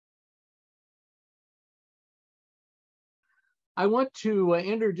I want to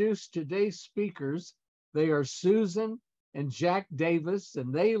introduce today's speakers. They are Susan and Jack Davis,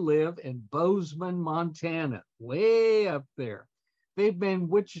 and they live in Bozeman, Montana, way up there. They've been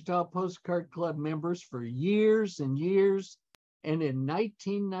Wichita Postcard Club members for years and years. And in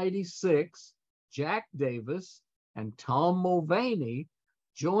 1996, Jack Davis and Tom Mulvaney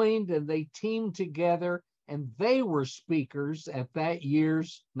joined and they teamed together, and they were speakers at that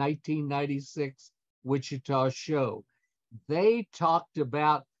year's 1996 Wichita show. They talked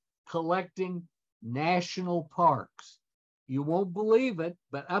about collecting national parks. You won't believe it,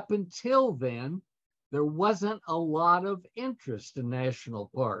 but up until then, there wasn't a lot of interest in national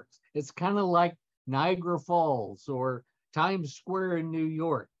parks. It's kind of like Niagara Falls or Times Square in New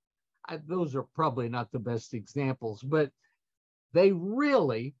York. Those are probably not the best examples, but they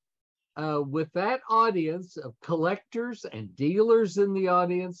really, with that audience of collectors and dealers in the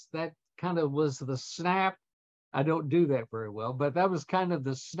audience, that kind of was the snap. I don't do that very well, but that was kind of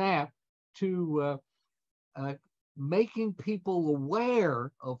the snap to making people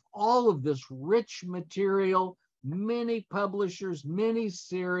aware of all of this rich material, many publishers, many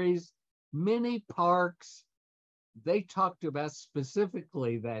series, many parks. They talked about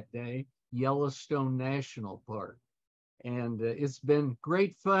specifically that day Yellowstone National Park. And it's been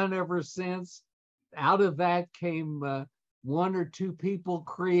great fun ever since. Out of that came one or two people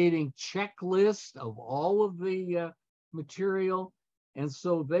creating checklists of all of the material. And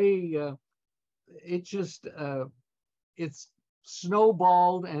so it's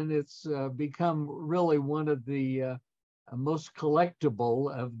snowballed, and it's become really one of the most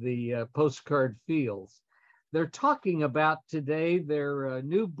collectible of the postcard fields. They're talking about today their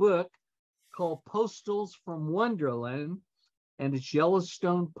new book called Postals from Wonderland, and it's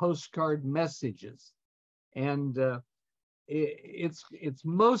Yellowstone Postcard Messages. And it's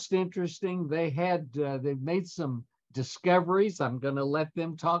most interesting. They've made some discoveries. I'm going to let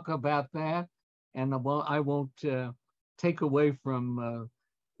them talk about that, and I won't take away from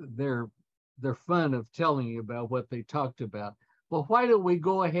their fun of telling you about what they talked about. Well, why don't we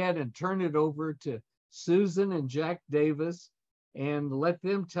go ahead and turn it over to Susan and Jack Davis and let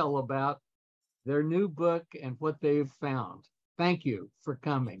them tell about their new book and what they've found. Thank you for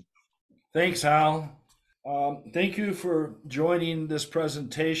coming. Thanks, Hal. Thank you for joining this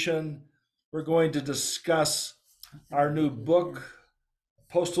presentation. We're going to discuss our new book,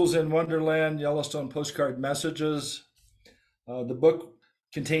 Postals in Wonderland, Yellowstone Postcard Messages. The book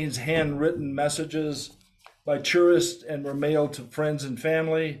contains handwritten messages by tourists and were mailed to friends and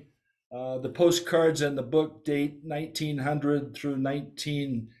family. The postcards in the book date 1900 through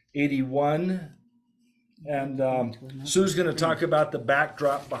 1981. And Sue's going to talk about the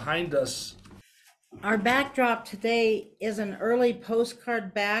backdrop behind us. Our backdrop today is an early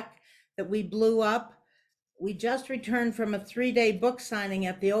postcard back that we blew up. We just returned from a 3-day book signing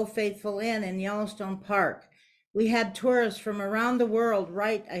at the Old Faithful Inn in Yellowstone Park. We had tourists from around the world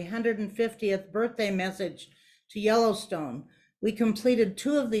write a 150th birthday message to Yellowstone. We completed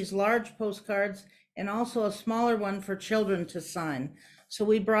 2 of these large postcards and also a smaller one for children to sign. So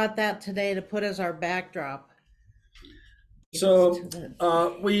we brought that today to put as our backdrop. So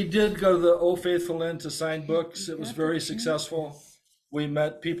we did go to the Old Faithful Inn to sign books. It was very successful. We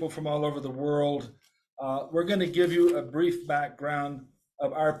met people from all over the world. We're going to give you a brief background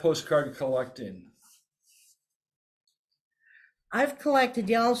of our postcard collecting. I've collected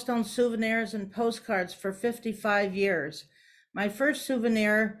Yellowstone souvenirs and postcards for 55 years. My first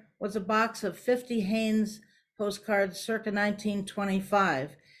souvenir was a box of 50 Haynes postcards circa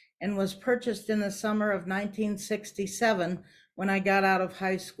 1925 and was purchased in the summer of 1967 when I got out of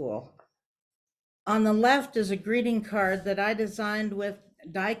high school. On the left is a greeting card that I designed with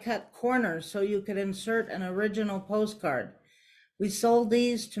die-cut corners so you could insert an original postcard. We sold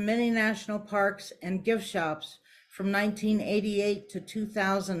these to many national parks and gift shops from 1988 to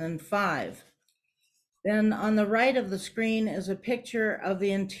 2005. Then on the right of the screen is a picture of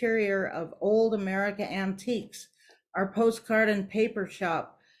the interior of Old America Antiques, our postcard and paper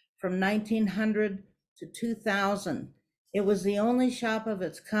shop from 1900 to 2000. It was the only shop of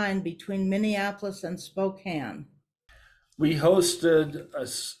its kind between Minneapolis and Spokane. We hosted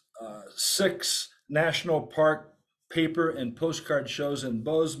 6 national park paper and postcard shows in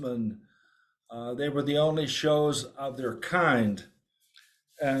Bozeman. They were the only shows of their kind.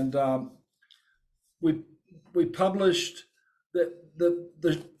 And we published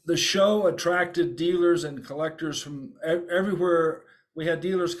the show attracted dealers and collectors from everywhere. We had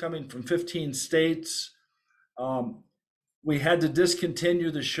dealers coming from 15 states. We had to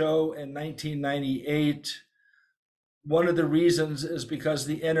discontinue the show in 1998. One of the reasons is because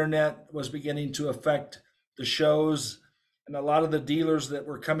the internet was beginning to affect the shows. and a lot of the dealers that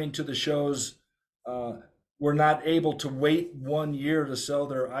were coming to the shows were not able to wait 1 year to sell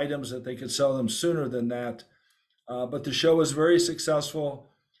their items, that they could sell them sooner than that. But the show was very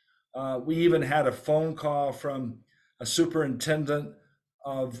successful. We even had a phone call from a superintendent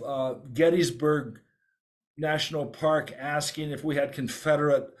of Gettysburg National Park asking if we had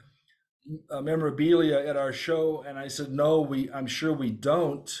Confederate memorabilia at our show. And I said, no, I'm sure we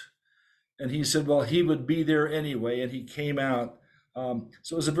don't. And he said, well, he would be there anyway. And he came out. So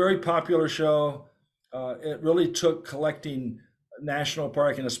it was a very popular show. It really took collecting National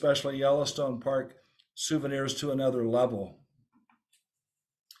Park, and especially Yellowstone Park souvenirs, to another level.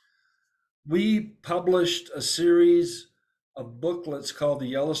 We published a series of booklets called the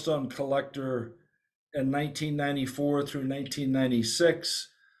Yellowstone Collector in 1994 through 1996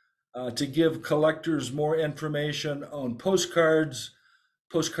 to give collectors more information on postcards,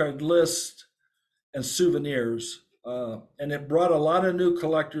 postcard lists, and souvenirs. And it brought a lot of new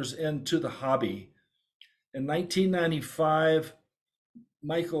collectors into the hobby. In 1995,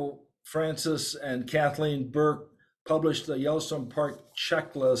 Michael Francis and Kathleen Burke published the Yellowstone Park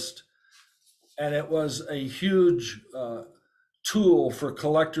checklist, and it was a huge tool for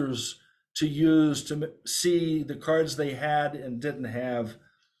collectors to use to see the cards they had and didn't have.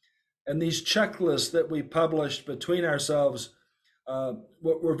 And these checklists that we published between ourselves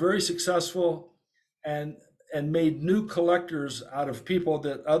were very successful and made new collectors out of people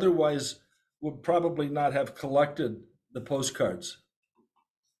that otherwise would probably not have collected the postcards.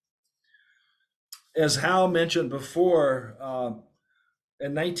 As Hal mentioned before,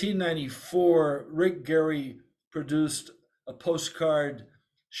 in 1994, Rick Gary produced a postcard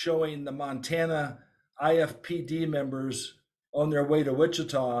showing the Montana IFPD members on their way to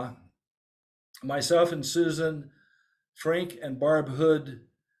Wichita. Myself and Susan, Frank and Barb Hood,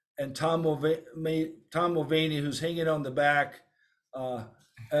 and Tom Mulvaney, who's hanging on the back.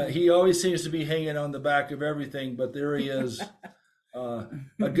 He always seems to be hanging on the back of everything, but there he is.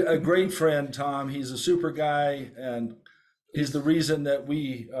 A great friend, Tom. He's a super guy, and he's the reason that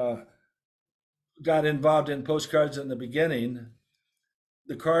we got involved in postcards in the beginning.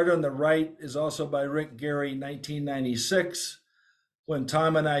 The card on the right is also by Rick Gary, 1996, when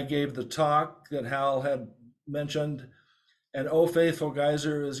Tom and I gave the talk that Hal had mentioned. And Oh Faithful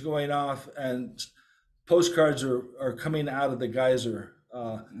Geyser is going off, and postcards are coming out of the geyser.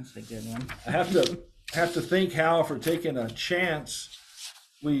 That's a good one. I have to thank Hal for taking a chance.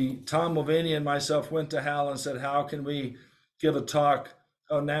 Tom Mulvaney and myself went to Hal and said, how can we give a talk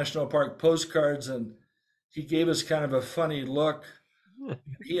on National Park postcards? And he gave us kind of a funny look.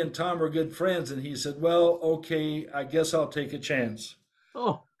 He and Tom were good friends, and he said, well, okay, I guess I'll take a chance.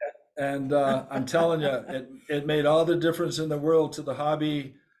 Oh. And I'm telling you, it made all the difference in the world to the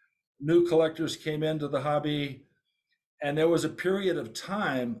hobby. New collectors came into the hobby, and there was a period of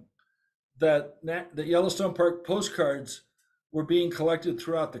time that the Yellowstone Park postcards were being collected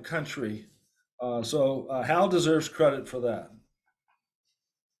throughout the country. So Hal deserves credit for that.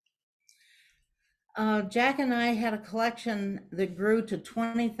 Jack and I had a collection that grew to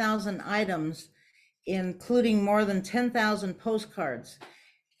 20,000 items, including more than 10,000 postcards.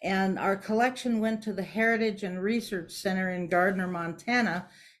 And our collection went to the Heritage and Research Center in Gardner, Montana,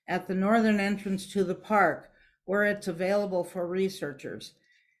 at the northern entrance to the park, where it's available for researchers.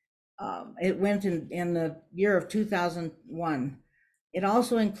 It went in the year of 2001. It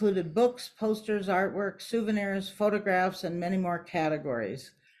also included books, posters, artwork, souvenirs, photographs, and many more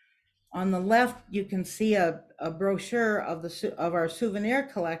categories. On the left, you can see a brochure of our souvenir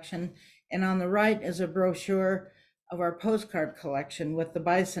collection, and on the right is a brochure of our postcard collection with the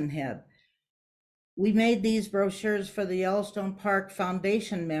bison head. We made these brochures for the Yellowstone Park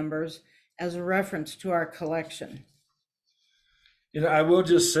Foundation members as a reference to our collection. I will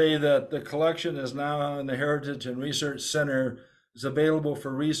just say that the collection is now in the Heritage and Research Center. It's available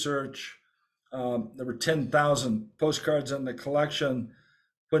for research. There were 10,000 postcards in the collection.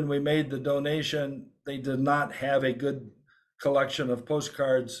 When we made the donation, they did not have a good collection of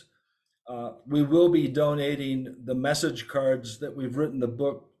postcards. We will be donating the message cards that we've written the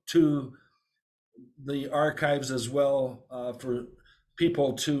book to the archives as well, for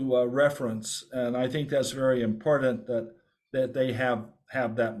people to reference. And I think that's very important that they have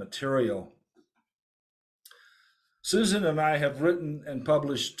that material. Susan and I have written and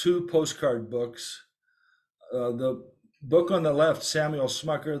published 2 postcard books. The book on the left, Samuel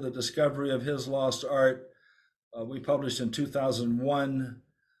Smucker, The Discovery of His Lost Art, we published in 2001.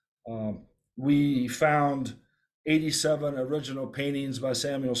 We found 87 original paintings by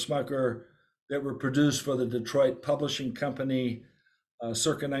Samuel Smucker that were produced for the Detroit Publishing Company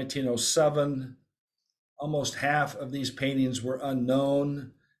circa 1907. almost half of these paintings were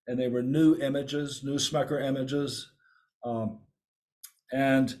unknown, and they were new images, new Smucker images.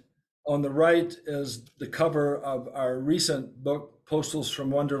 And on the right is the cover of our recent book, Postals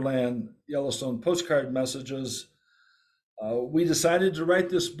from Wonderland, Yellowstone Postcard Messages. We decided to write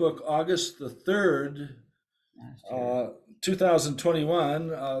this book August the 3rd,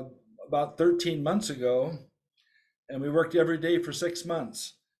 2021, about 13 months ago. And we worked every day for 6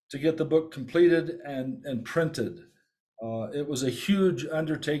 months to get the book completed and printed. It was a huge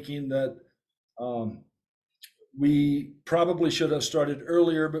undertaking that we probably should have started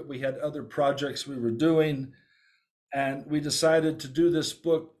earlier, but we had other projects we were doing. And we decided to do this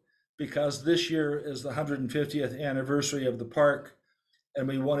book because this year is the 150th anniversary of the park, and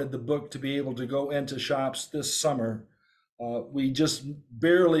we wanted the book to be able to go into shops this summer. We just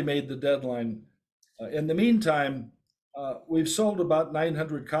barely made the deadline. In the meantime, we've sold about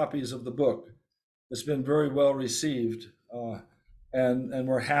 900 copies of the book. It's been very well received, and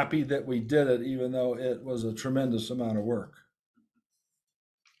we're happy that we did it, even though it was a tremendous amount of work.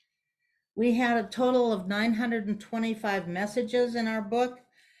 We had a total of 925 messages in our book,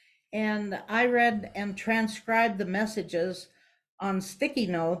 and I read and transcribed the messages on sticky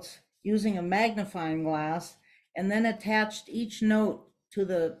notes using a magnifying glass, and then attached each note to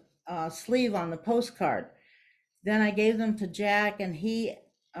the sleeve on the postcard. Then I gave them to Jack, and he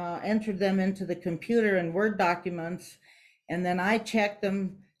entered them into the computer in Word documents, and then I checked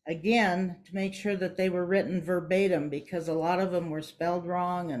them again to make sure that they were written verbatim, because a lot of them were spelled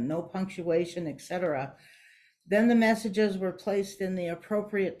wrong and no punctuation, etc. Then the messages were placed in the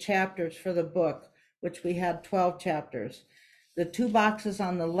appropriate chapters for the book, which we had 12 chapters. The 2 boxes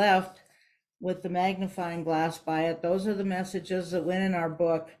on the left with the magnifying glass by it, those are the messages that went in our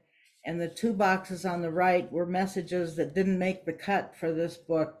book. And the 2 boxes on the right were messages that didn't make the cut for this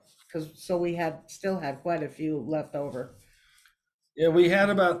book, so we still had quite a few left over. Yeah, we had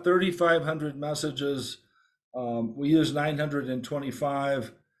about 3,500 messages. We used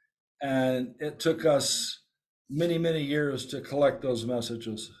 925, and it took us many, many years to collect those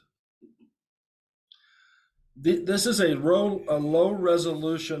messages. This is a low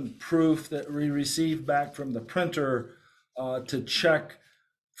resolution proof that we received back from the printer to check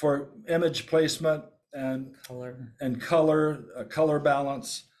for image placement and color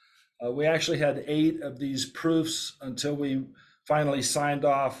balance. We actually had 8 of these proofs until we finally signed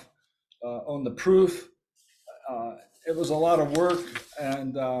off on the proof. It was a lot of work,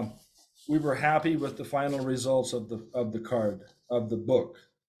 and we were happy with the final results of the book.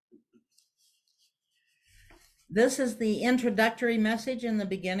 This is the introductory message in the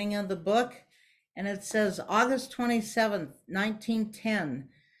beginning of the book, and it says, August 27th, 1910.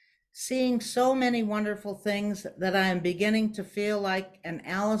 Seeing so many wonderful things that I am beginning to feel like an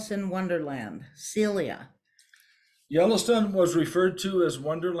Alice in Wonderland. Celia. Yellowstone was referred to as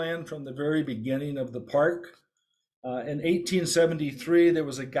Wonderland from the very beginning of the park. In 1873, there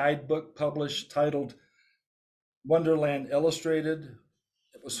was a guidebook published titled Wonderland Illustrated.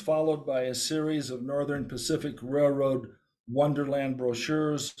 It was followed by a series of Northern Pacific Railroad Wonderland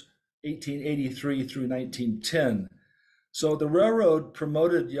brochures, 1883 through 1910. So the railroad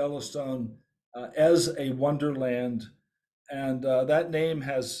promoted Yellowstone as a wonderland, and that name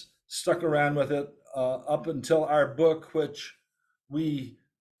has stuck around with it up until our book, which we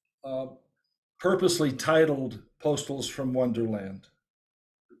purposely titled Postals from Wonderland.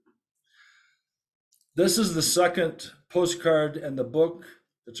 This is the second postcard in the book.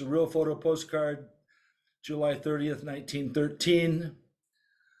 It's a real photo postcard, July 30th, 1913.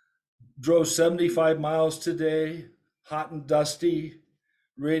 Drove 75 miles today. Hot and dusty,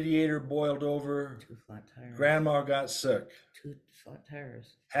 radiator boiled over. 2 flat tires. Grandma got sick. 2 flat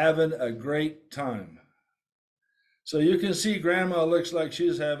tires. Having a great time. So you can see Grandma looks like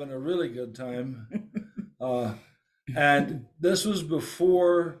she's having a really good time. And this was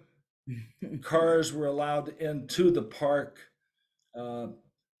before cars were allowed into the park. There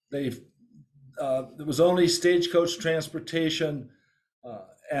was only stagecoach transportation,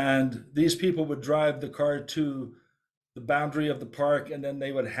 and these people would drive the car to the boundary of the park, and then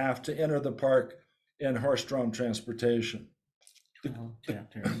they would have to enter the park in horse-drawn transportation.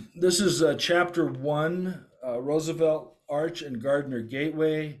 This is chapter 1, Roosevelt Arch and Gardner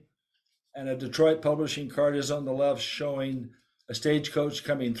Gateway, and a Detroit publishing card is on the left showing a stagecoach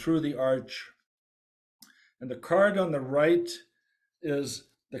coming through the arch. And the card on the right is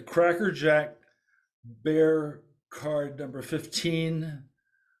the Cracker Jack Bear card number 15.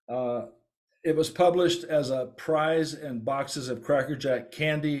 It was published as a prize in boxes of Cracker Jack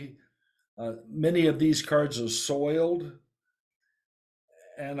candy. Many of these cards are soiled.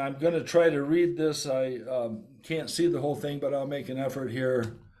 And I'm going to try to read this. I can't see the whole thing, but I'll make an effort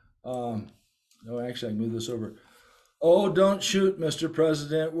here. No, actually, I can move this over. Oh, don't shoot, Mr.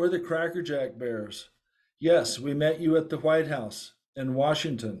 President. We're the Cracker Jack Bears. Yes, we met you at the White House in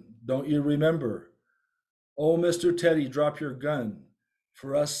Washington. Don't you remember? Oh, Mr. Teddy, drop your gun.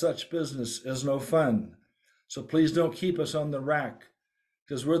 For us, such business is no fun. So please don't keep us on the rack,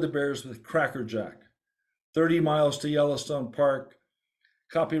 because we're the Bears with Cracker Jack. 30 miles to Yellowstone Park,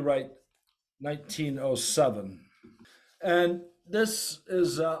 copyright 1907. And this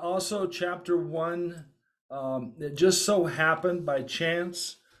is also chapter 1. It just so happened by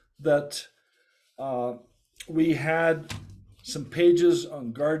chance that we had some pages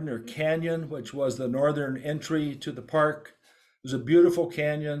on Gardner Canyon, which was the northern entry to the park. It was a beautiful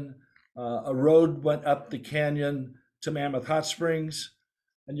canyon. A road went up the canyon to Mammoth Hot Springs,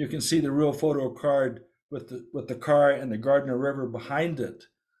 and you can see the real photo card with the car and the Gardner River behind it.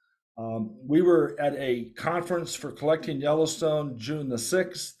 We were at a conference for Collecting Yellowstone, June the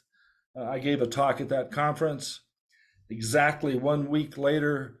 6th. I gave a talk at that conference. Exactly 1 week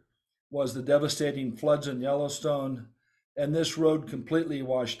later was the devastating floods in Yellowstone, and this road completely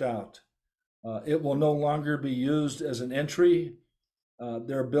washed out. It will no longer be used as an entry.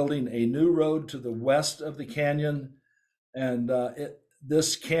 They're building a new road to the west of the canyon, and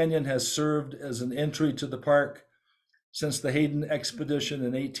this canyon has served as an entry to the park since the Hayden expedition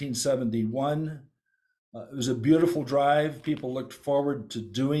in 1871. It was a beautiful drive. People looked forward to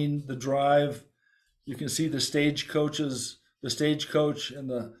doing the drive. You can see the stagecoach in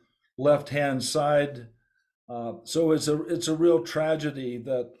the left-hand side. So it's a real tragedy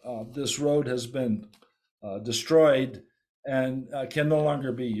that this road has been destroyed and can no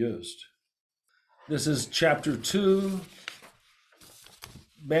longer be used. This is chapter 2,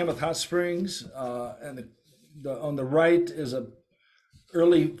 Mammoth Hot Springs, and on the right is a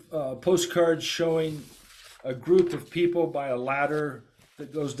early postcard showing a group of people by a ladder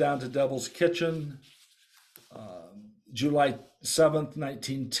that goes down to Devil's Kitchen. July 7th,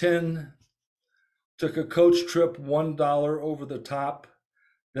 1910. Took a coach trip, $1 over the top,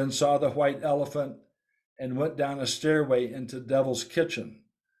 then saw the white elephant and went down a stairway into Devil's Kitchen.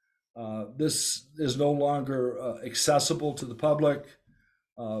 This is no longer accessible to the public,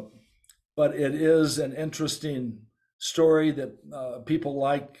 but it is an interesting story that people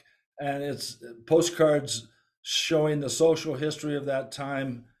like, and it's postcards showing the social history of that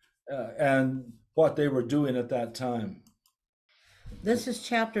time and what they were doing at that time. This is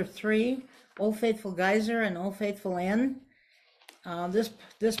chapter 3, Old Faithful Geyser and Old Faithful Inn.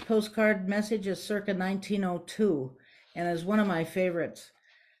 This postcard message is circa 1902 and is one of my favorites.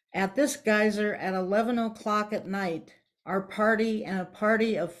 At this geyser at 11 o'clock at night, our party and a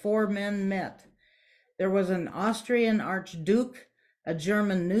party of 4 men met. There was an Austrian archduke, a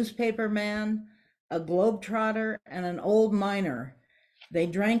German newspaperman, a globetrotter, and an old miner. They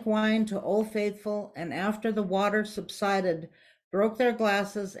drank wine to Old Faithful, and after the water subsided, broke their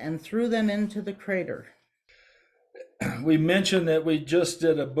glasses and threw them into the crater. We mentioned that we just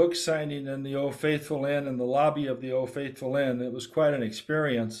did a book signing in the Old Faithful Inn, in the lobby of the Old Faithful Inn. It was quite an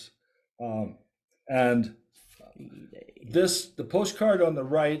experience. And the postcard on the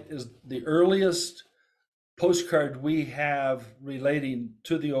right is the earliest postcard we have relating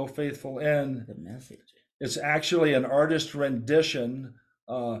to the Old Faithful Inn. The message. It's actually an artist rendition.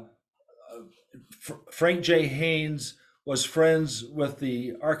 Frank J. Haynes was friends with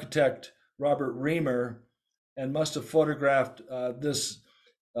the architect Robert Reamer and must have photographed this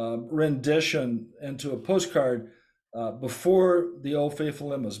rendition into a postcard before the Old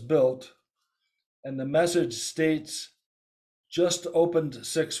Faithful Inn was built. And the message states, just opened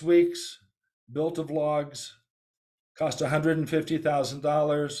 6 weeks, built of logs, cost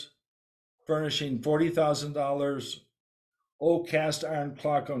 $150,000, furnishing $40,000, old cast iron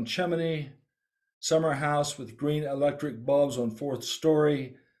clock on chimney, summer house with green electric bulbs on 4th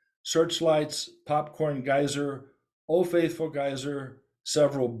story, searchlights, popcorn geyser, Old Faithful geyser,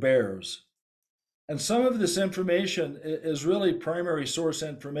 several bears. And some of this information is really primary source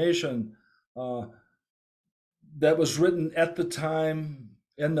information that was written at the time,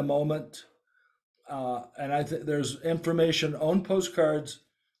 in the moment. And I think there's information on postcards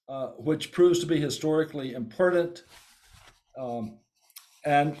which proves to be historically important.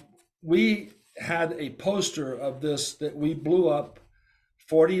 And we had a poster of this that we blew up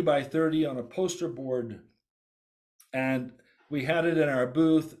 40 by 30 on a poster board, and we had it in our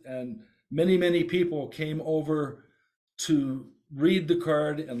booth, and many people came over to read the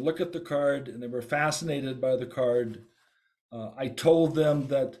card and look at the card, and they were fascinated by the card. I told them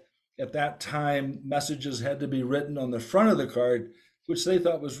that at that time messages had to be written on the front of the card which they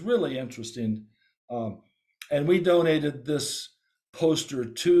thought was really interesting. And we donated this poster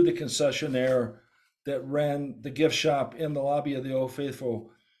to the concessionaire that ran the gift shop in the lobby of the Old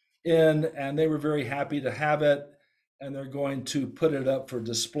Faithful Inn, and they were very happy to have it, and they're going to put it up for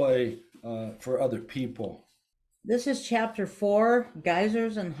display for other people. This is chapter 4,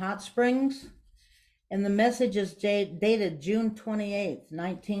 Geysers and Hot Springs, and the message is dated June 28th,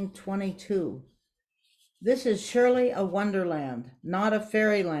 1922. This is surely a wonderland, not a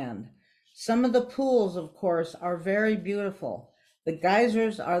fairyland. Some of the pools, of course, are very beautiful. The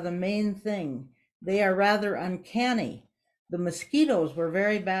geysers are the main thing. They are rather uncanny. The mosquitoes were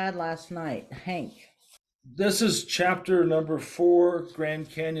very bad last night. Hank. This is chapter number 4,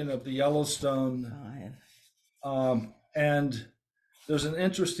 Grand Canyon of the Yellowstone. 5. And there's an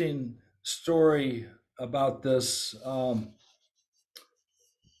interesting story about this.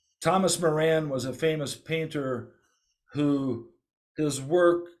 Thomas Moran was a famous painter who his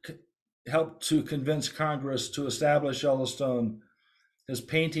work helped to convince Congress to establish Yellowstone. His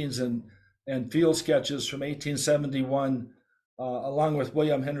paintings and field sketches from 1871, along with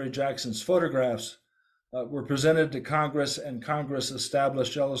William Henry Jackson's photographs, were presented to Congress, and Congress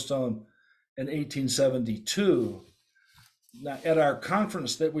established Yellowstone in 1872. Now, at our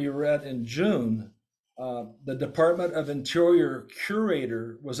conference that we were at in June, the Department of Interior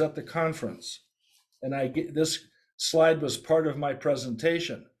curator was at the conference, and this slide was part of my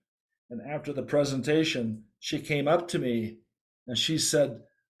presentation. And after the presentation, she came up to me and she said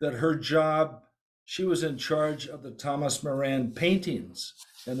that her job, she was in charge of the Thomas Moran paintings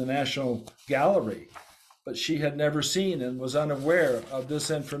in the National Gallery, but she had never seen and was unaware of this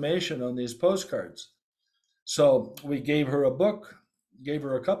information on these postcards. So we gave her a book, gave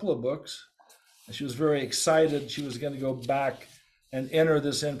her a couple of books, and she was very excited. She was going to go back and enter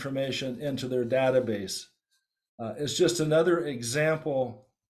this information into their database. It's just another example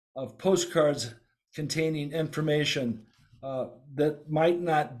of postcards containing information that might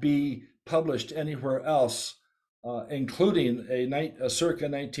not be published anywhere else, including a circa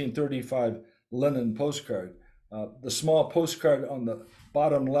 1935 linen postcard. The small postcard on the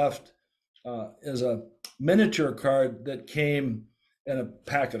bottom left is a miniature card that came in a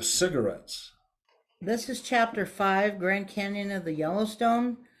pack of cigarettes. This is chapter 5, Grand Canyon of the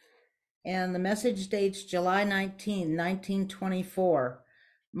Yellowstone, and the message dates July 19, 1924.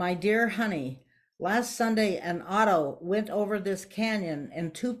 My dear honey, last Sunday an auto went over this canyon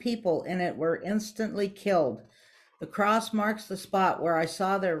and 2 people in it were instantly killed. The cross marks the spot where I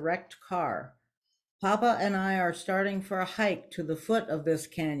saw their wrecked car. Papa and I are starting for a hike to the foot of this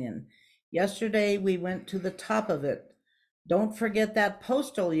canyon. Yesterday we went to the top of it. Don't forget that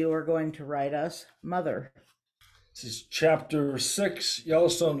postal you are going to write us, Mother. This is chapter 6,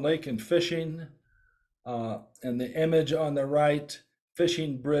 Yellowstone Lake and Fishing. And the image on the right,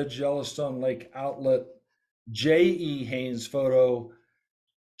 Fishing Bridge, Yellowstone Lake Outlet, J.E. Haynes photo.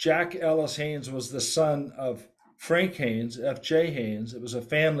 Jack Ellis Haynes was the son of Frank Haynes, F.J. Haynes. It was a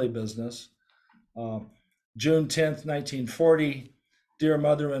family business. June 10th, 1940, Dear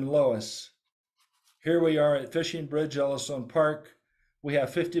Mother and Lois. Here we are at Fishing Bridge, Yellowstone Park. We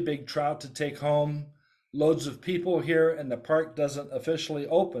have 50 big trout to take home. Loads of people here, and the park doesn't officially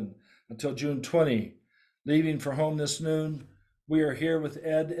open until June 20. Leaving for home this noon. We are here with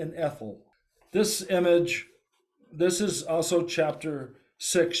Ed and Ethel. This image, this is also chapter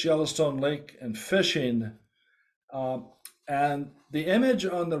 6, Yellowstone Lake and Fishing. And the image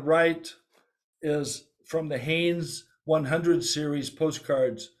on the right is from the Haynes 100 series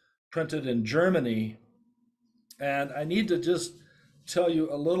postcards printed in Germany. And I need to just tell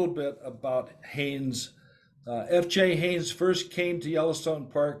you a little bit about Haynes. F.J. Haynes first came to Yellowstone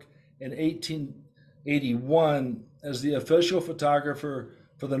Park in 1881 as the official photographer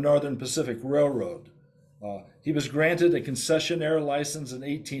for the Northern Pacific Railroad. He was granted a concessionaire license in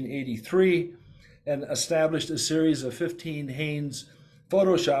 1883 and established a series of 15 Haynes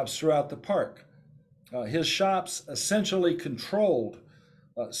photo shops throughout the park. His shops essentially controlled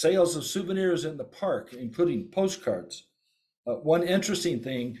sales of souvenirs in the park, including postcards. One interesting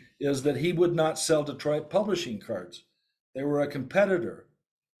thing is that he would not sell Detroit Publishing cards. They were a competitor,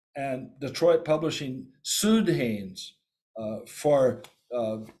 and Detroit Publishing sued Haynes for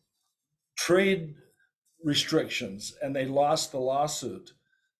trade restrictions, and they lost the lawsuit.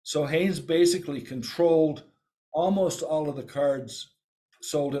 So Haynes basically controlled almost all of the cards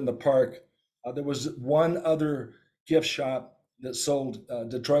sold in the park. There was one other gift shop that sold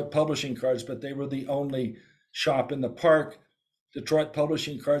Detroit Publishing cards, but they were the only shop in the park. Detroit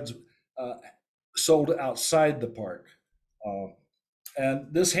Publishing cards sold outside the park. And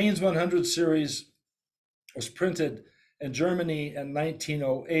this Haynes 100 series was printed in Germany in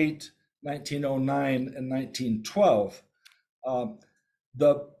 1908, 1909, and 1912.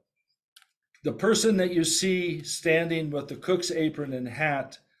 The person that you see standing with the cook's apron and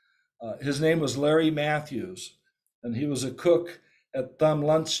hat, his name was Larry Matthews, and he was a cook at Thumb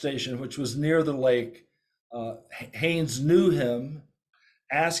Lunch Station, which was near the lake. Haynes knew him,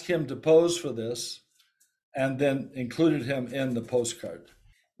 asked him to pose for this, and then included him in the postcard.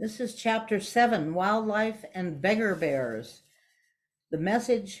 This is chapter 7, Wildlife and Beggar Bears. The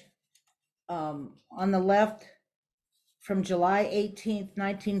message on the left from July 18th,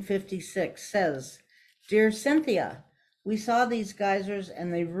 1956 says, "Dear Cynthia, we saw these geysers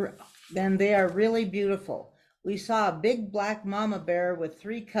and they are really beautiful. We saw a big black mama bear with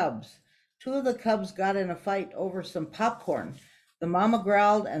 3 cubs. 2 of the cubs got in a fight over some popcorn. The mama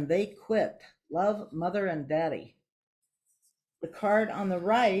growled and they quit. Love, Mother and Daddy." The card on the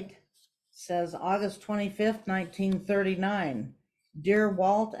right says August 25th, 1939. "Dear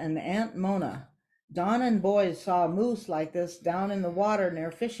Walt and Aunt Mona, Don and boys saw a moose like this down in the water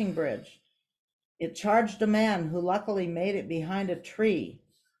near Fishing Bridge. It charged a man who luckily made it behind a tree.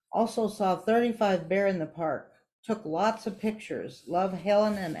 Also saw 35 bear in the park. Took lots of pictures. Love,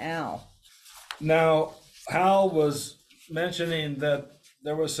 Helen and Al." Now, Hal was mentioning that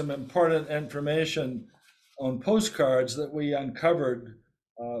there was some important information on postcards that we uncovered.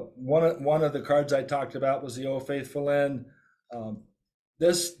 One of the cards I talked about was the "O Faithful Inn."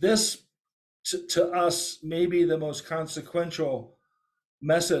 This to us may be the most consequential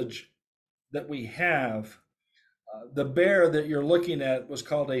message that we have. The bear that you're looking at was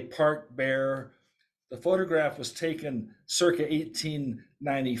called a park bear. The photograph was taken circa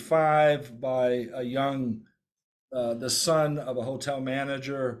 1895 by a young, the son of a hotel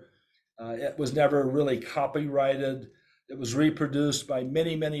manager. It was never really copyrighted. It was reproduced by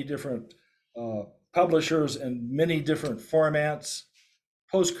many, many different publishers in many different formats: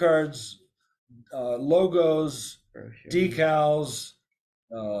 postcards, logos, decals,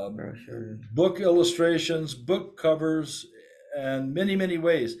 book illustrations, book covers, and many, many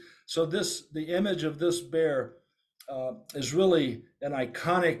ways. So the image of this bear is really an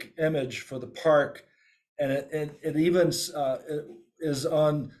iconic image for the park, and it even is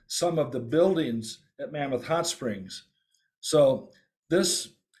on some of the buildings at Mammoth Hot Springs. So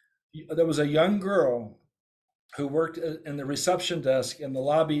there was a young girl who worked in the reception desk in the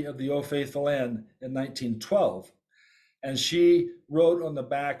lobby of the O Faithful Inn in 1912. And she wrote on the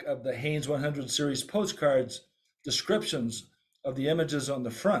back of the Haynes 100 series postcards descriptions of the images on the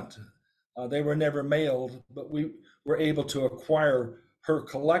front. They were never mailed, but we were able to acquire her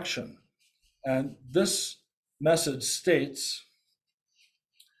collection. And this message states,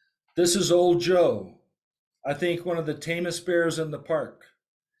 "This is Old Joe, I think one of the tamest bears in the park.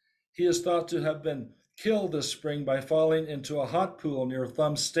 He is thought to have been killed this spring by falling into a hot pool near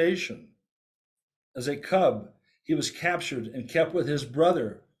Thumb Station. As a cub, he was captured and kept with his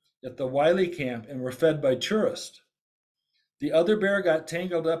brother at the Wiley camp and were fed by tourists. The other bear got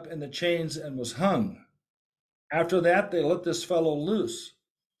tangled up in the chains and was hung. After that, they let this fellow loose,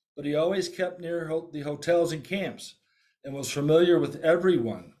 but he always kept near the hotels and camps and was familiar with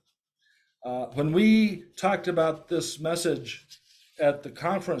everyone." When we talked about this message at the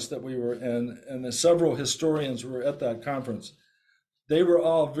conference that we were in, and the several historians were at that conference, they were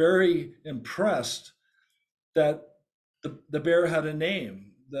all very impressed that the bear had a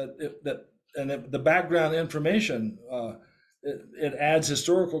name, and the background information, it adds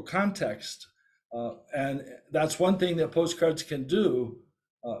historical context, and that's one thing that postcards can do,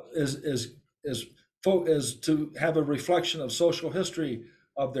 is to have a reflection of social history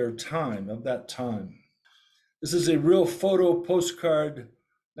of their time, of that time. This is a real photo postcard,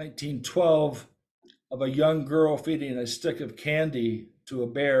 1912, of a young girl feeding a stick of candy to a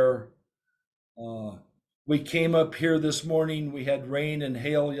bear. We came up here this morning. We had rain and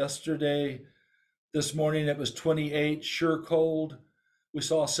hail yesterday. This morning it was 28, sure cold. We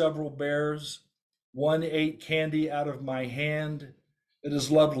saw several bears. One ate candy out of my hand. It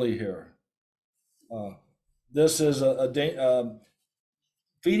is lovely here. This is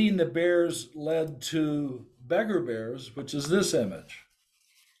feeding the bears led to beggar bears, which is this image.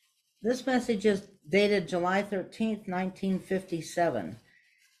 This message is dated July 13th, 1957.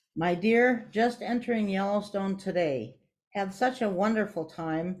 "My dear, just entering Yellowstone today. Had such a wonderful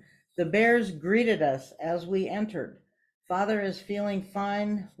time. The bears greeted us as we entered. Father is feeling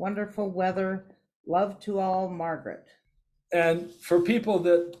fine. Wonderful weather. Love to all, Margaret." And for people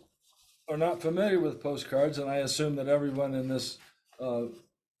that are not familiar with postcards, and I assume that everyone in this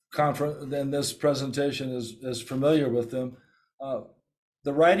conference, in this presentation is familiar with them,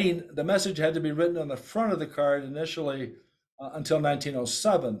 the message had to be written on the front of the card initially until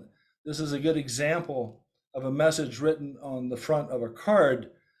 1907. This is a good example of a message written on the front of a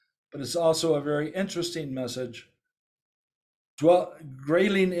card, but it's also a very interesting message.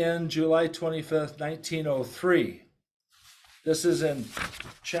 Grayling Inn, July 25th, 1903. This is in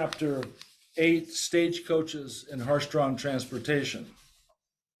chapter 8, Stagecoaches and Horse-Drawn Transportation.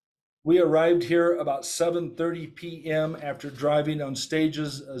 We arrived here about 7:30 p.m. after driving on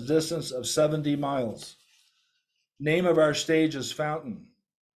stages a distance of 70 miles. Name of our stage is Fountain.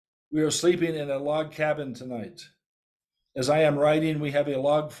 We are sleeping in a log cabin tonight. As I am writing, we have a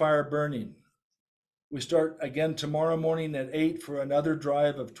log fire burning. We start again tomorrow morning at 8 for another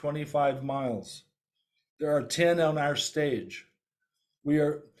drive of 25 miles. There are 10 on our stage.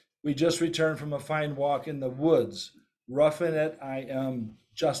 We just returned from a fine walk in the woods. Roughing it, I am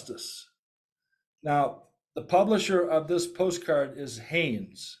Justice. Now, the publisher of this postcard is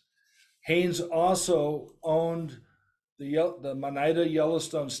Haynes. Haynes also owned the Monida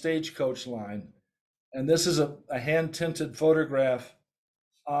Yellowstone stagecoach line, and this is a hand-tinted photograph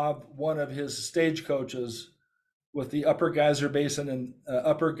of one of his stagecoaches with the Upper Geyser Basin and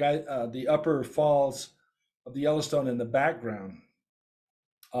the upper falls of the Yellowstone in the background.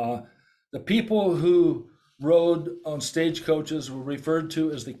 The people who rode on stagecoaches were referred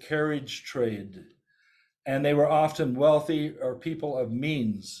to as the carriage trade, and they were often wealthy or people of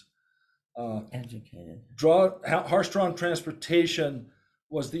means. Educated. Horse-drawn transportation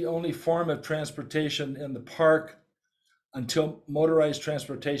was the only form of transportation in the park until motorized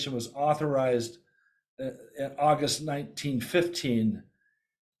transportation was authorized in August 1915.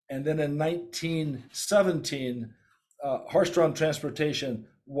 And then in 1917, horse-drawn transportation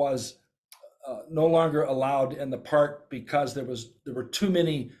was no longer allowed in the park because there were too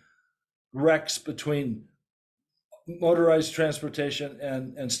many wrecks between motorized transportation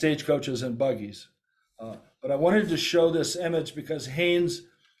and stagecoaches and buggies. But I wanted to show this image because Haynes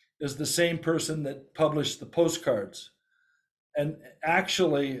is the same person that published the postcards. And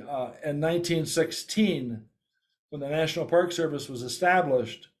actually, in 1916, when the National Park Service was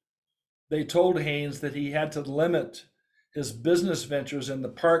established, they told Haynes that he had to limit his business ventures in the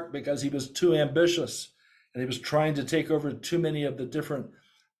park because he was too ambitious and he was trying to take over too many of the different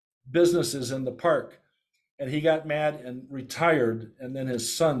businesses in the park. And he got mad and retired, and then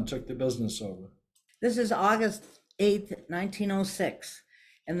his son took the business over. This is August 8th, 1906,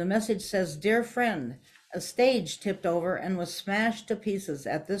 and the message says, "Dear friend, a stage tipped over and was smashed to pieces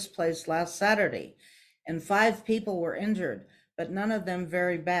at this place last Saturday, and 5 people were injured, but none of them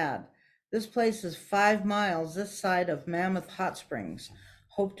very bad. This place is 5 miles this side of Mammoth Hot Springs.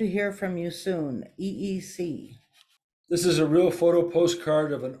 Hope to hear from you soon. EEC." This is a real photo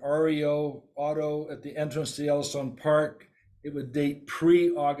postcard of an REO auto at the entrance to Yellowstone Park. It would date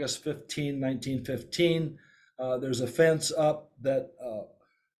pre-August 15, 1915. There's a fence up that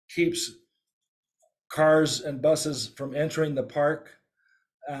keeps cars and buses from entering the park.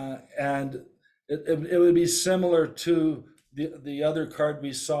 And it would be similar to the other card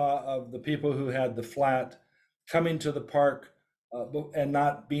we saw of the people who had the flat coming to the park and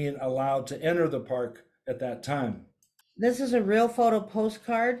not being allowed to enter the park at that time. This is a real photo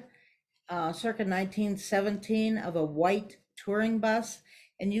postcard, circa 1917, of a white touring bus,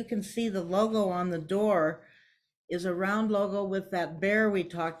 and you can see the logo on the door is a round logo with that bear we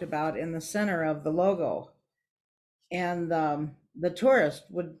talked about in the center of the logo. And the tourists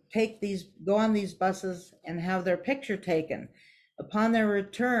would go on these buses and have their picture taken. Upon their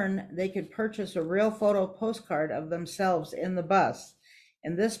return, they could purchase a real photo postcard of themselves in the bus.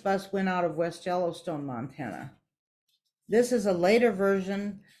 And this bus went out of West Yellowstone, Montana. This is a later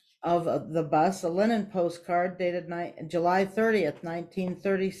version of the bus, a linen postcard dated July 30th,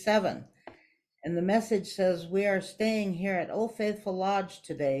 1937. And the message says, "We are staying here at Old Faithful Lodge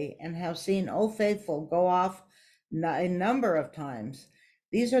today and have seen Old Faithful go off a number of times.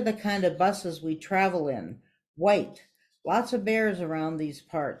 These are the kind of buses we travel in. White, lots of bears around these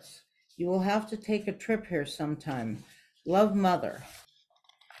parts. You will have to take a trip here sometime. Love, Mother."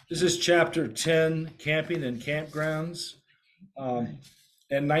 This is chapter 10, Camping and Campgrounds.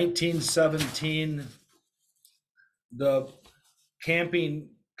 In 1917, the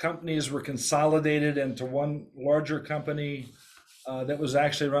camping companies were consolidated into one larger company that was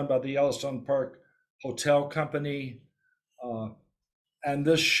actually run by the Yellowstone Park Hotel Company. And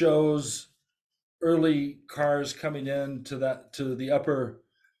this shows early cars coming in to the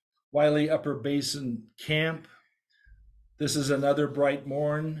Wiley Upper Basin Camp. This is another bright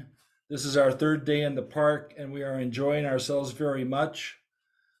morn. This is our 3rd day in the park, and we are enjoying ourselves very much.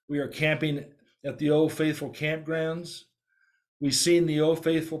 We are camping at the Old Faithful campgrounds. We've seen the Old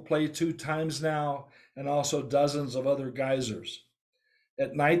Faithful play 2 times now, and also dozens of other geysers.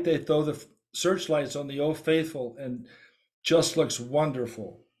 At night, they throw the searchlights on the Old Faithful and just looks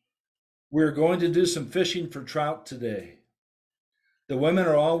wonderful. We're going to do some fishing for trout today. The women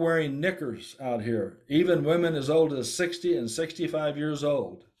are all wearing knickers out here, even women as old as 60 and 65 years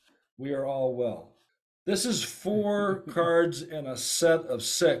old. We are all well. This is 4 cards in a set of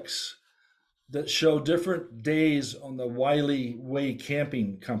 6 that show different days on the Wiley Way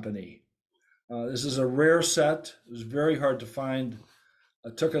Camping Company. This is a rare set. It was very hard to find.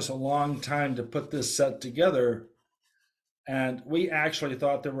 It took us a long time to put this set together. And we actually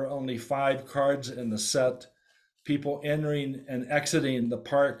thought there were only 5 cards in the set, people entering and exiting the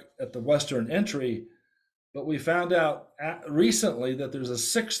park at the western entry. But we found out recently that there's a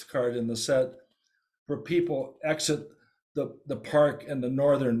 6th card in the set where people exit the park in the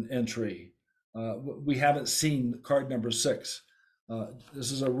northern entry. We haven't seen card number 6.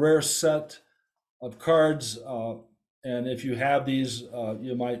 This is a rare set of cards, and if you have these,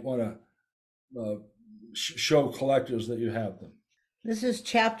 you might want to show collectors that you have them. This is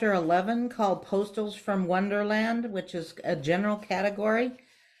chapter 11 called Postals from Wonderland, which is a general category.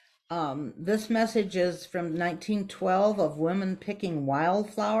 This message is from 1912 of women picking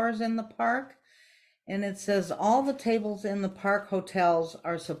wildflowers in the park. And it says, all the tables in the park hotels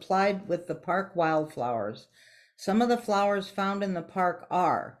are supplied with the park wildflowers. Some of the flowers found in the park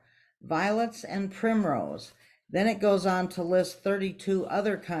are violets and primrose. Then it goes on to list 32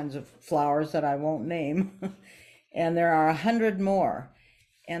 other kinds of flowers that I won't name. And there are 100 more.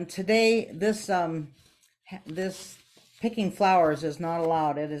 And today, this picking flowers is not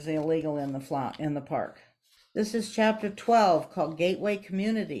allowed. It is illegal in the park. This is chapter 12 called Gateway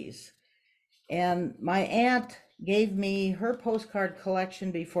Communities. And my aunt gave me her postcard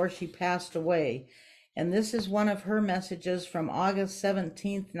collection before she passed away. And this is one of her messages from August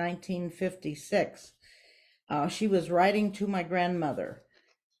 17th, 1956. She was writing to my grandmother.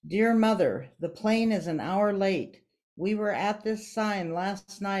 Dear Mother, the plane is an hour late. We were at this sign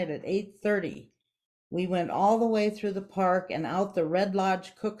last night at 8:30. We went all the way through the park and out the Red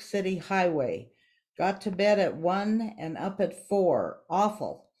Lodge Cook City Highway. Got to bed at 1 and up at 4.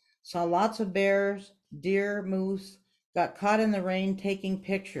 Awful. Saw lots of bears, deer, moose. Got caught in the rain taking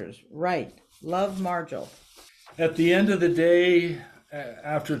pictures. Right. Love, Margel. At the end of the day,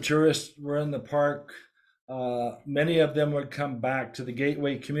 after tourists were in the park, many of them would come back to the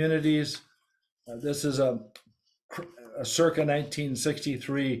gateway communities. This is a circa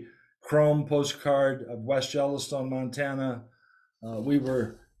 1963 chrome postcard of West Yellowstone, Montana. We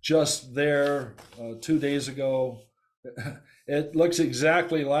were just there 2 days ago. It looks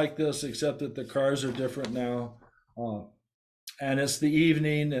exactly like this, except that the cars are different now. And it's the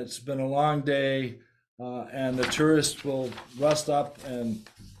evening, it's been a long day, and the tourists will rest up and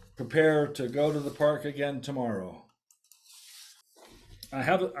prepare to go to the park again tomorrow.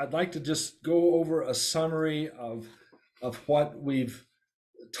 I'd like to just go over a summary of what we've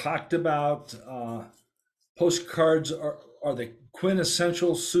talked about. Postcards are the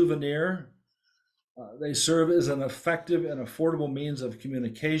quintessential souvenir. They serve as an effective and affordable means of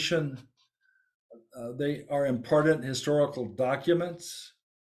communication. They are important historical documents.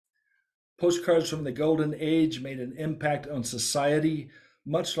 Postcards from the Golden Age made an impact on society,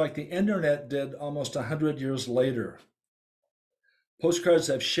 much like the internet did almost 100 years later. Postcards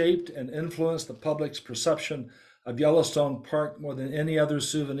have shaped and influenced the public's perception of Yellowstone Park more than any other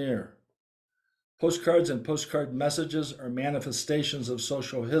souvenir. Postcards and postcard messages are manifestations of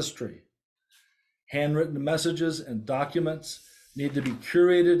social history. Handwritten messages and documents need to be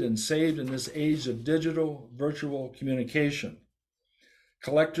curated and saved in this age of digital, virtual communication.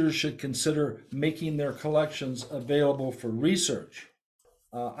 Collectors should consider making their collections available for research.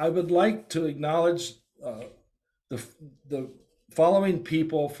 I would like to acknowledge the following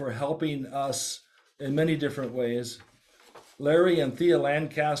people for helping us in many different ways. Larry and Thea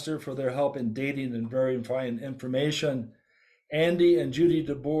Lancaster for their help in dating and verifying information. Andy and Judy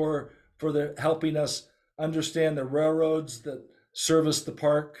DeBoer for their helping us understand the railroads that service the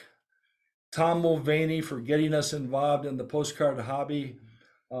park. Tom Mulvaney for getting us involved in the postcard hobby.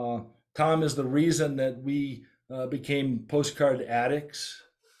 Tom is the reason that we became postcard addicts.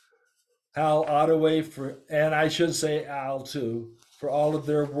 Hal Ottaway and I should say Al too, for all of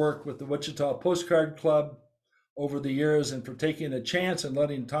their work with the Wichita Postcard Club over the years and for taking a chance and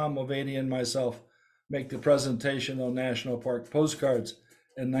letting Tom Mulvaney and myself make the presentation on National Park postcards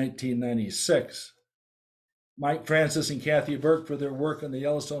in 1996. Mike Francis and Kathy Burke for their work on the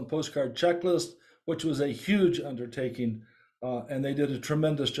Yellowstone Postcard Checklist, which was a huge undertaking, and they did a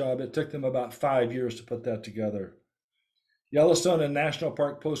tremendous job. It took them about 5 years to put that together. Yellowstone and National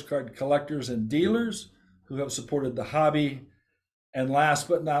Park postcard collectors and dealers who have supported the hobby, and last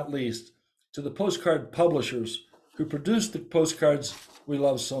but not least, to the postcard publishers who produce the postcards we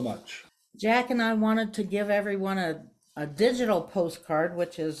love so much. Jack and I wanted to give everyone a digital postcard,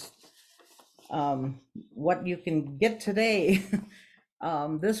 which is what you can get today.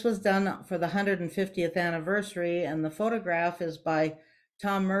 This was done for the 150th anniversary, and the photograph is by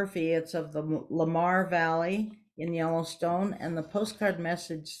Tom Murphy. It's of the Lamar Valley in Yellowstone, and the postcard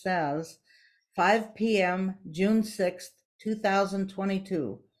message says, 5 p.m., June 6th,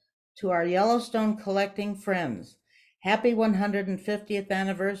 2022. To our Yellowstone collecting friends, happy 150th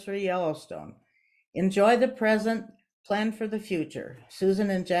anniversary, Yellowstone. Enjoy the present, plan for the future. Susan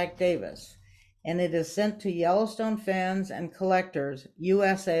and Jack Davis. And it is sent to Yellowstone fans and collectors,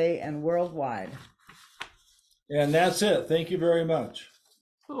 USA and worldwide. And that's it. Thank you very much.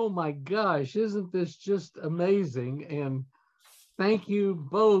 Oh my gosh, isn't this just amazing? And thank you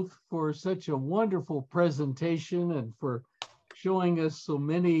both for such a wonderful presentation and for showing us so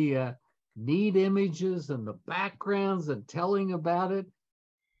many neat images and the backgrounds and telling about it.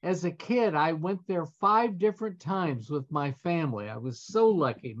 As a kid, I went there 5 different times with my family. I was so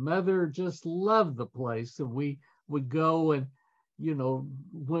lucky. Mother just loved the place, and we would go and,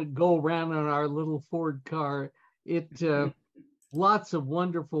 would go around in our little Ford car. Lots of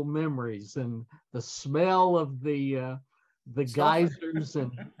wonderful memories, and the smell of the geysers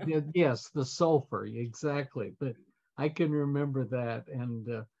and yes, the sulfur, exactly. But I can remember that,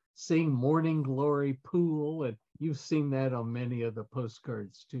 and seeing Morning Glory Pool, and you've seen that on many of the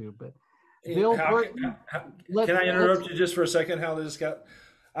postcards too. But Bill Burton, can I interrupt you just for a second, Hal?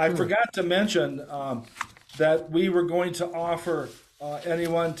 I forgot to mention that we were going to offer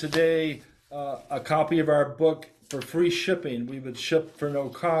anyone today a copy of our book for free shipping. We would ship for no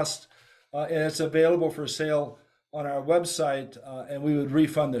cost, and it's available for sale on our website, and we would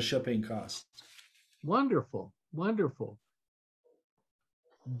refund the shipping cost. Wonderful, wonderful.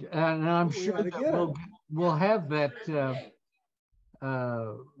 And I'm sure that we'll have that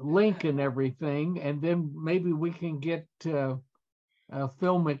link and everything, and then maybe we can get Phil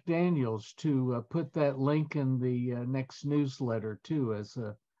McDaniels to put that link in the next newsletter too, as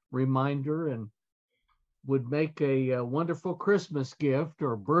a reminder, and would make a wonderful Christmas gift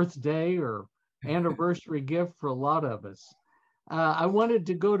or birthday or anniversary gift for a lot of us. I wanted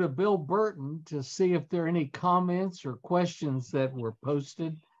to go to Bill Burton to see if there are any comments or questions that were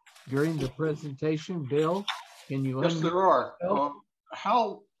posted during the presentation. Bill, can you? Yes, there are.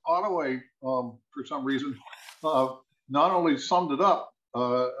 Hal Ottaway, for some reason, not only summed it up,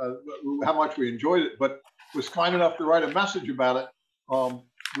 how much we enjoyed it, but was kind enough to write a message about it,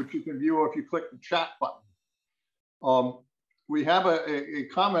 which you can view if you click the chat button. We have a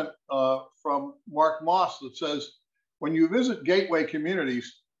comment from Mark Moss that says, when you visit gateway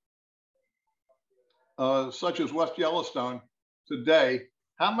communities, such as West Yellowstone today,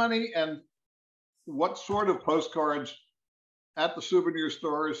 how many and what sort of postcards at the souvenir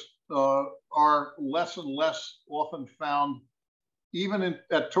stores are less and less often found, even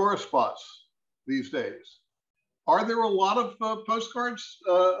at tourist spots these days? Are there a lot of postcards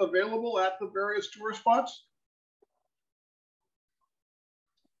available at the various tourist spots?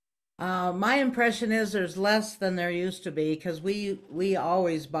 My impression is there's less than there used to be, because we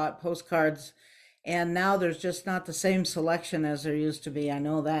always bought postcards, and now there's just not the same selection as there used to be. I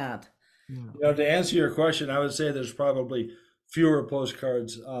know that. Yeah. To answer your question, I would say there's probably fewer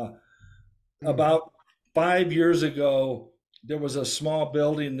postcards. About 5 years ago, there was a small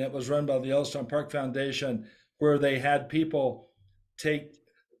building that was run by the Yellowstone Park Foundation where they had people take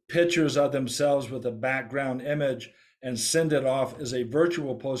pictures of themselves with a background image and send it off as a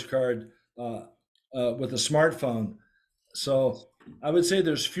virtual postcard with a smartphone. So I would say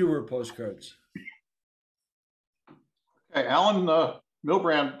there's fewer postcards. Okay, Alan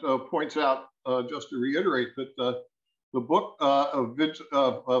Milbrand points out, just to reiterate, that the book of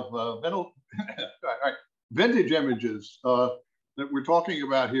vintage images that we're talking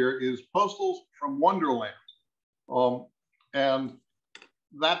about here is Postals from Wonderland, and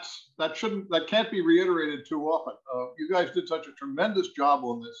that can't be reiterated too often. You guys did such a tremendous job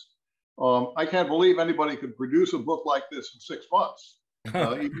on this. I can't believe anybody could produce a book like this in 6 months,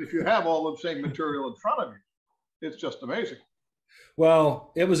 even if you have all the same material in front of you. It's just amazing.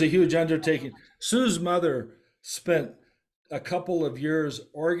 Well, it was a huge undertaking. Sue's mother spent a couple of years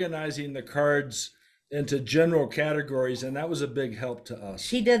organizing the cards into general categories, and that was a big help to us.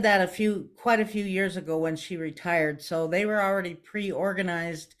 She did that quite a few years ago when she retired, so they were already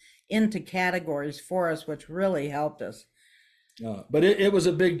pre-organized into categories for us, which really helped us. But it was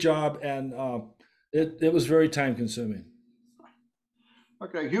a big job, and it was very time consuming.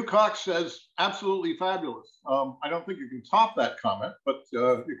 Okay, Hugh Cox says, absolutely fabulous. I don't think you can top that comment, but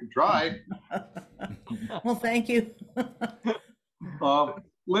you can try. Well, thank you.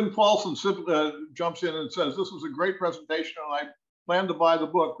 Lynn Paulson jumps in and says, this was a great presentation and I plan to buy the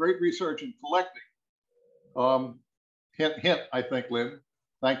book. Great research and collecting. Hint, hint, I think, Lynn.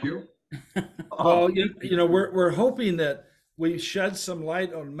 Thank you. Well, you know, we're hoping that we shed some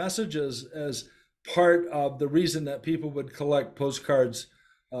light on messages as part of the reason that people would collect postcards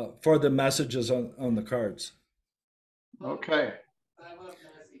for the messages on the cards. Okay.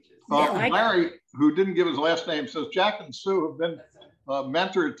 Yeah, Larry, who didn't give his last name, says Jack and Sue have been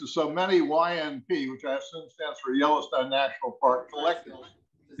mentored to so many YNP, which I assume stands for Yellowstone National Park collectors.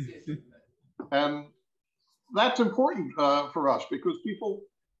 And that's important for us because people,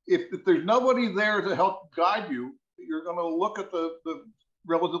 if there's nobody there to help guide you, you're going to look at the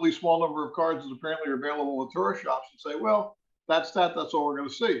relatively small number of cards that apparently are available in tourist shops and say, well, that's all we're going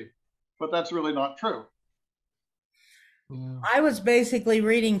to see. But that's really not true. Yeah. I was basically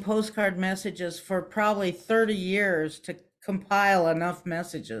reading postcard messages for probably 30 years to compile enough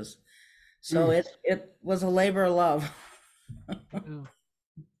messages. So it was a labor of love. Yeah.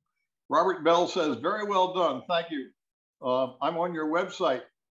 Robert Bell says, very well done. Thank you. I'm on your website.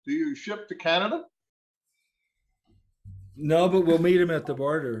 Do you ship to Canada? No, but we'll meet him at the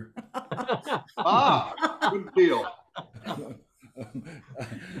border. Good deal.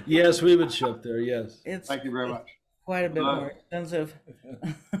 Yes, we would ship there. Yes. Thank you very much. Quite a bit more expensive.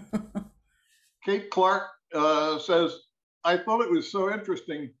 Kate Clark says, I thought it was so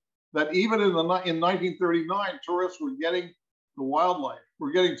interesting that even in 1939, tourists were getting the wildlife.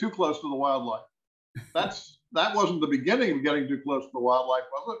 We're getting too close to the wildlife. That wasn't the beginning of getting too close to the wildlife,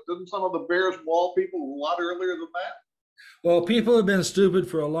 was it? Didn't some of the bears maul people a lot earlier than that? Well, people have been stupid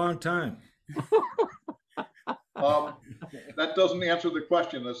for a long time. That doesn't answer the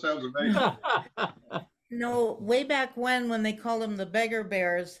question. That sounds amazing. No, way back when they called them the beggar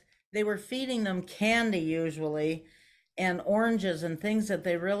bears, they were feeding them candy usually and oranges and things that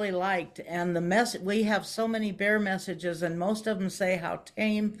they really liked. And we have so many bear messages and most of them say how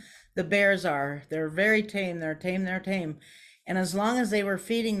tame the bears are. They're very tame. They're tame. They're tame. And as long as they were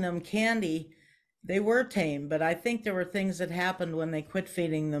feeding them candy, they were tame. But I think there were things that happened when they quit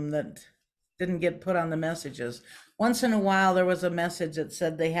feeding them that didn't get put on the messages. Once in a while, there was a message that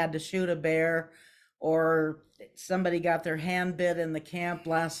said they had to shoot a bear, or somebody got their hand bit in the camp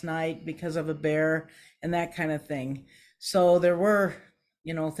last night because of a bear and that kind of thing. So there were,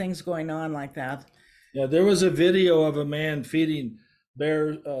 things going on like that. Yeah, there was a video of a man feeding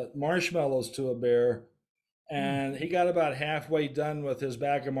marshmallows to a bear, and he got about halfway done with his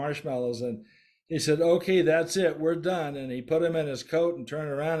bag of marshmallows, and he said, okay, that's it, we're done. And he put him in his coat and turned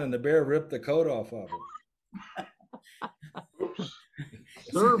around, and the bear ripped the coat off of him.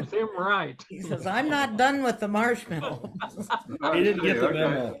 Serves him right. He says, I'm not done with the marshmallows. He didn't get the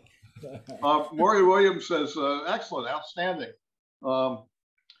memo. Maury Williams says, excellent, outstanding.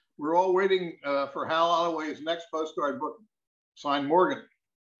 We're all waiting for Hal Ottaway's next postcard book, signed Morgan.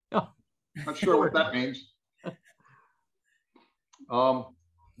 Oh. Not sure what that means.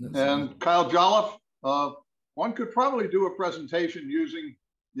 And Kyle Jolliffe, one could probably do a presentation using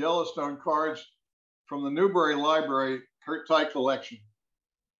Yellowstone cards from the Newberry Library Kurt Tike collection.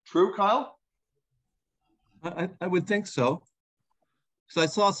 True, Kyle? I would think so. So I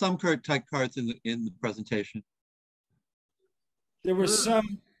saw some Kurt Tike cards in the presentation. There were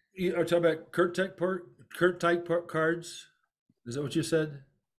some. You are talking about Kurt Tike cards. Is that what you said?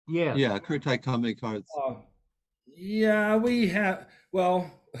 Yeah. Yeah, Kurt Tike comic cards. Yeah, we have.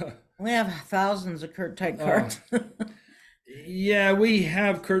 Well, we have thousands of Kurt Tike cards. Yeah, we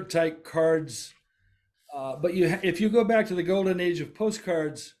have Kurt Tike cards. But if you go back to the golden age of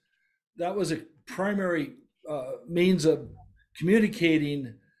postcards, that was a primary means of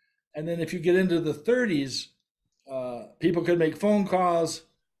communicating. And then if you get into the 30s, people could make phone calls.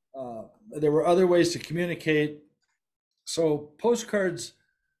 There were other ways to communicate. So postcards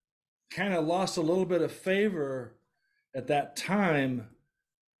kind of lost a little bit of favor at that time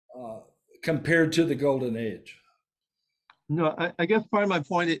compared to the golden age. No, I guess part of my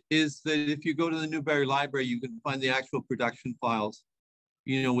point is that if you go to the Newberry Library, you can find the actual production files,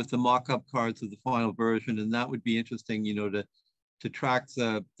 with the mock-up cards of the final version, and that would be interesting, to track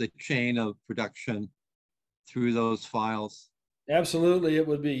the chain of production through those files. Absolutely, it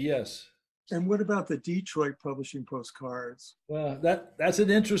would be, yes. And what about the Detroit publishing postcards? Well, that's an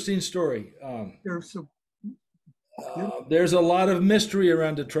interesting story. There's a lot of mystery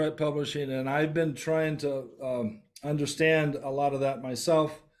around Detroit publishing, and I've been trying to understand a lot of that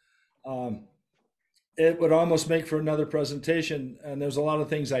myself. it would almost make for another presentation. And there's a lot of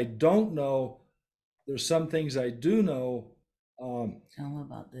things I don't know. There's some things I do know. Tell them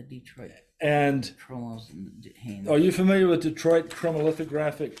about the Detroit And promos and the Haynes. are you familiar with Detroit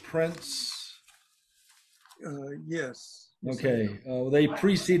chromolithographic prints? Yes. Okay, they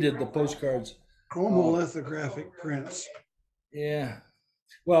preceded the postcards. Chromolithographic prints. Yeah.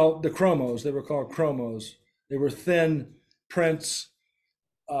 Well, the chromos, they were called chromos. They were thin prints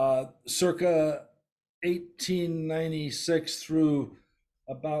circa 1896 through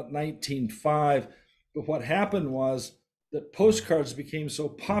about 1905. But what happened was that postcards became so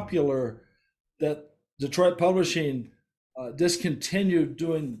popular that Detroit Publishing discontinued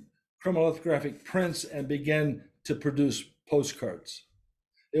doing chromolithographic prints and began to produce postcards.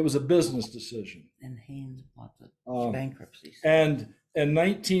 It was a business decision. And Haynes bought the bankruptcy. And in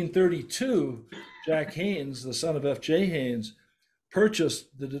 1932, Jack Haynes, the son of F.J. Haynes,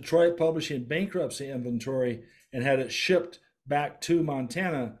 purchased the Detroit Publishing bankruptcy inventory and had it shipped back to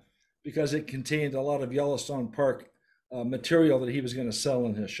Montana because it contained a lot of Yellowstone Park material that he was going to sell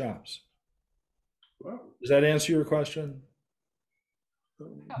in his shops. Wow. Does that answer your question?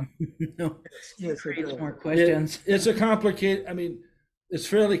 No, Yes, it creates does. more questions. It's a complicated, I mean, it's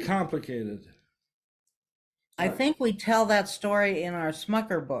fairly complicated. I think we tell that story in our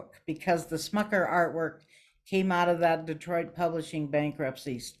Smucker book because the Smucker artwork came out of that Detroit Publishing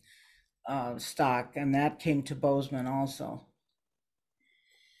bankruptcy stock, and that came to Bozeman also.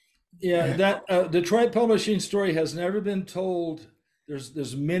 Yeah, that Detroit Publishing story has never been told.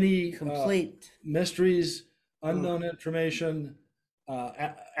 There's many Complete. mysteries, unknown information.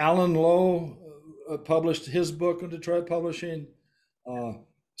 Alan Lowe published his book on Detroit Publishing.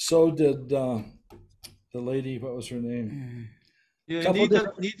 So did the lady, what was her name? Yeah, you Couple need to,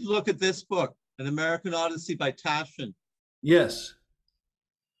 different- need to look at this book, An American Odyssey by Taschen. Yes.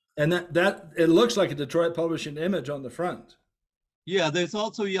 And that it looks like a Detroit Publishing image on the front. Yeah, there's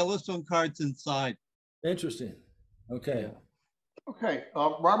also Yellowstone cards inside. Interesting. Okay. Okay,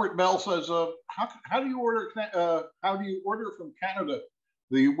 Robert Bell says, how do you order from Canada?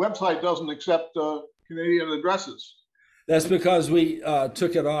 The website doesn't accept Canadian addresses. That's because we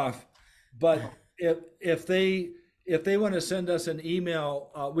took it off. But if they want to send us an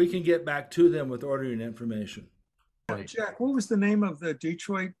email, we can get back to them with ordering information. Jack, what was the name of the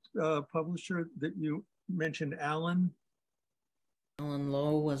Detroit publisher that you mentioned, Alan? Alan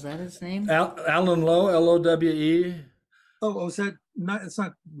Lowe, was that his name? Alan Lowe, Lowe. Oh, is that not, it's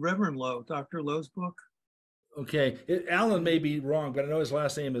not Reverend Lowe, Dr. Lowe's book? Okay, Alan may be wrong, but I know his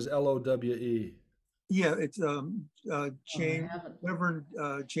last name is Lowe. Yeah, it's James, have it. Reverend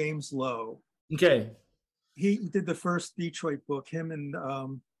James Lowe. Okay, He did the first Detroit book, him and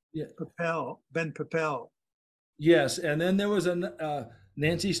Yeah. Ben Papel. yes, and then there was a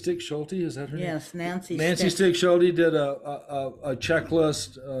Nancy Stick Schulte. Is that her name? Yes, Nancy. Nancy Stick. Stick Schulte did a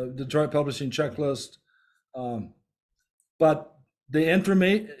checklist, Detroit Publishing checklist. But the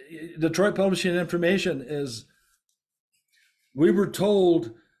information, Detroit Publishing information is, we were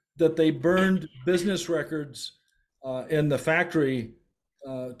told that they burned business records in the factory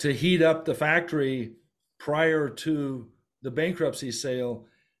to heat up the factory prior to the bankruptcy sale.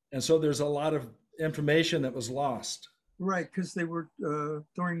 And so there's a lot of information that was lost. Right, because they were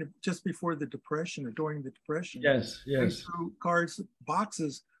just before the Depression or during the Depression. Yes, They yes, threw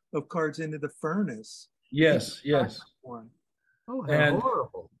boxes of cards into the furnace. yes, yes. One. Oh, how And-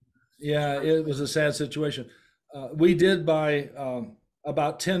 horrible. Yeah, it was a sad situation. We did buy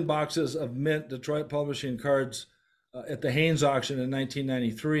about 10 boxes of mint Detroit Publishing cards at the Haynes auction in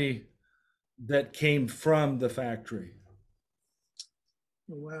 1993 that came from the factory.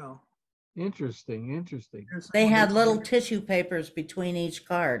 Oh, wow. Interesting. They had little tissue papers between each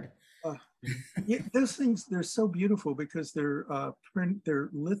card. Yeah, those things, they're so beautiful because they're they're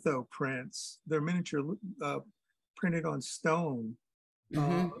litho prints. They're miniature printed on stone.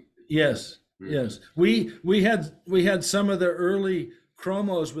 Mhm. Yes, yes. We had some of the early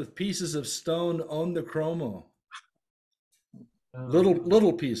chromos with pieces of stone on the chromo,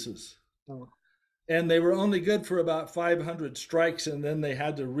 little pieces. Oh. And they were only good for about 500 strikes, and then they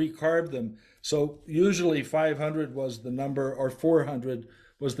had to recarve them. So usually 500 was the number, or 400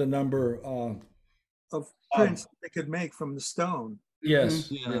 was the number. Of prints they could make from the stone.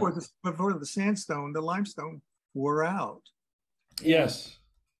 Yes, Yeah. Before the sandstone, the limestone wore out. yes.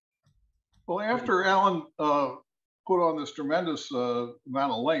 Well, after Alan put on this tremendous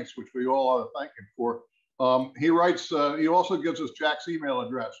amount of links, which we all ought to thank him for, he writes, he also gives us Jack's email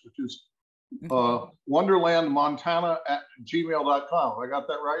address, which is wonderlandmontana@gmail.com. I got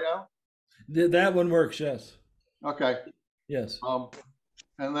that right, Al? That one works. Yes, Okay. yes.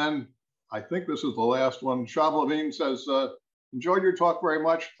 And then I think this is the last one. Shablavine says, enjoyed your talk very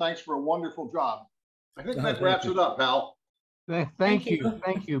much. Thanks for a wonderful job. I think that wraps it up, Hal. Thank you.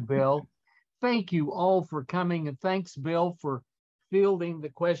 Thank you, Bill. Thank you all for coming, and thanks, Bill, for fielding the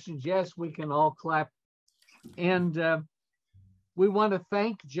questions. Yes, we can all clap. And we want to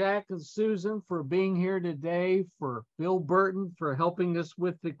thank Jack and Susan for being here today, for Bill Burton for helping us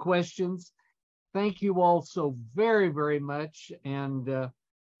with the questions. Thank you all so very, very much, and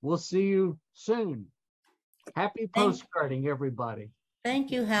we'll see you soon. Happy postcarding, everybody.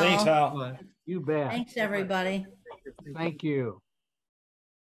 Thank you, Hal. Thanks, Hal. You bet. Thanks, everybody. Thank you.